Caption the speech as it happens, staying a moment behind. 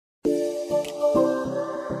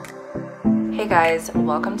Hey guys,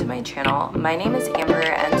 welcome to my channel. My name is Amber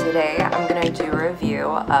and today I'm gonna do a review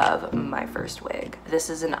of MyFirstWig.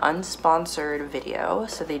 This is an unsponsored video,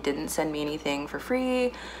 so they didn't send me anything for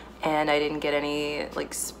free and I didn't get any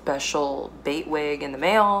like special bait wig in the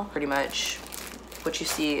mail. Pretty much what you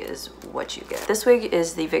see is what you get. This wig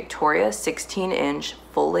is the Victoria 16-inch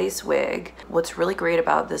full lace wig. What's really great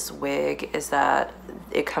about this wig is that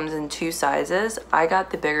it comes in two sizes. I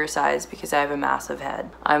got the bigger size because I have a massive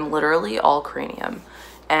head. I'm literally all cranium.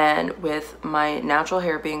 And with my natural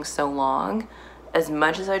hair being so long, as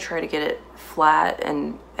much as I try to get it flat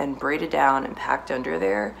and braided down and packed under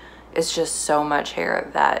there, it's just so much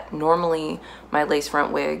hair that normally my lace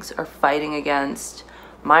front wigs are fighting against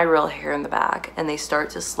my real hair in the back and they start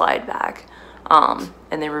to slide back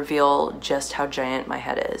and they reveal just how giant my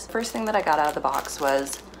head is. First thing that I got out of the box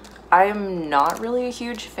was I'm not really a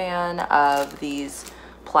huge fan of these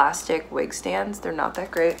plastic wig stands. They're not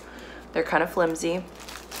that great. They're kind of flimsy,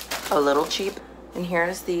 a little cheap. And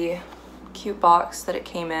here's the cute box that it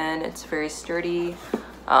came in. It's very sturdy.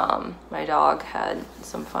 My dog had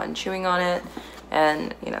some fun chewing on it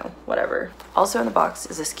and you know, whatever. Also in the box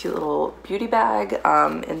is this cute little beauty bag.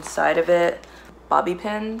 Inside of it, bobby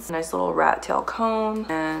pins, a nice little rat tail comb,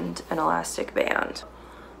 and an elastic band.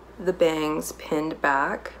 The bangs pinned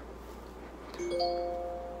back.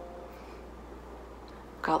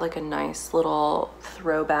 Got like a nice little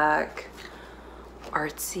throwback,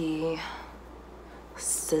 artsy,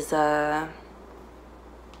 SZA.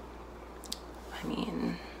 I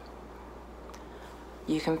mean,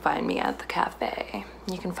 you can find me at the cafe.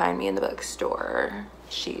 You can find me in the bookstore.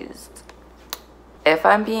 If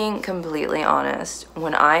I'm being completely honest,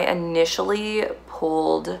 when I initially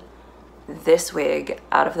pulled this wig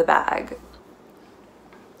out of the bag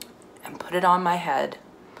and put it on my head,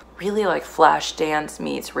 really like Flashdance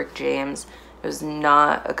meets Rick James, it was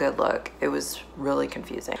not a good look. It was really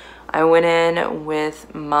confusing. I went in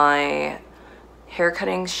with my hair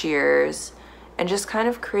cutting shears and just kind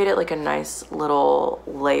of created like a nice little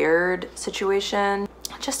layered situation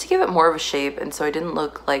just to give it more of a shape and so I didn't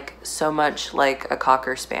look like so much like a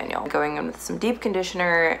Cocker Spaniel. Going in with some deep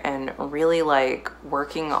conditioner and really like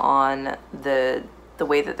working on the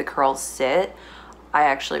way that the curls sit, I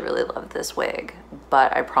actually really love this wig,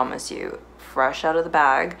 but I promise you, fresh out of the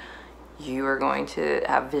bag, you are going to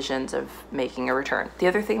have visions of making a return. The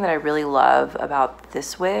other thing that I really love about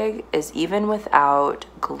this wig is even without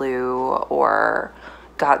glue or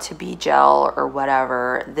got to be gel or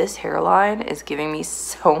whatever, this hairline is giving me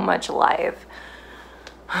so much life.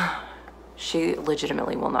 She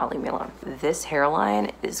legitimately will not leave me alone. This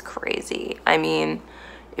hairline is crazy. I mean,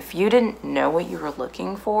 if you didn't know what you were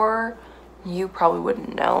looking for, you probably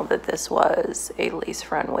wouldn't know that this was a lace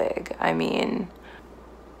front wig. I mean,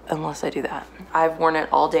 unless I do that. I've worn it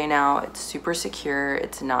all day now. It's super secure.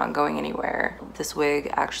 It's not going anywhere. This wig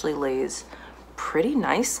actually lays pretty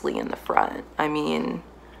nicely in the front. I mean,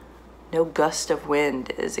 no gust of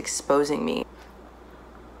wind is exposing me.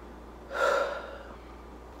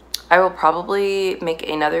 I will probably make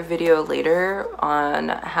another video later on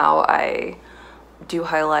how I do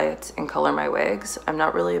highlights and color my wigs. I'm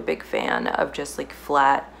not really a big fan of just like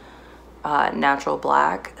flat natural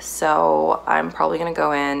black, so I'm probably gonna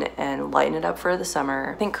go in and lighten it up for the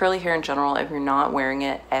summer. I think curly hair in general, if you're not wearing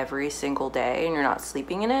it every single day and you're not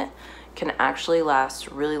sleeping in it, can actually last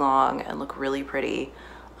really long and look really pretty.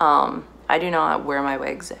 I do not wear my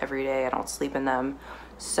wigs every day. I don't sleep in them,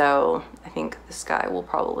 so I think this guy will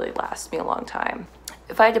probably last me a long time.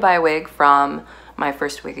 If I had to buy a wig from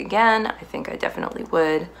MyFirstWig again, I think I definitely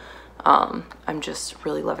would. I'm just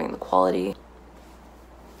really loving the quality.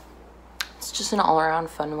 It's just an all-around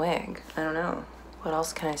fun wig. I don't know. What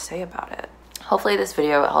else can I say about it? Hopefully this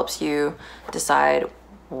video helps you decide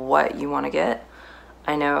what you want to get.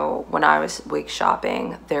 I know when I was wig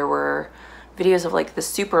shopping, there were videos of like the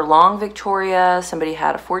super long Victoria. Somebody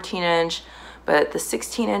had a 14-inch, but the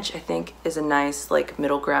 16-inch I think is a nice like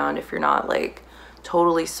middle ground if you're not like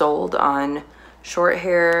totally sold on short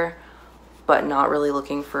hair, but not really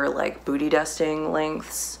looking for like booty dusting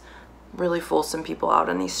lengths. Really fool some people out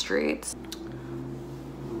on these streets.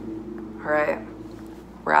 All right,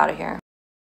 we're out of here.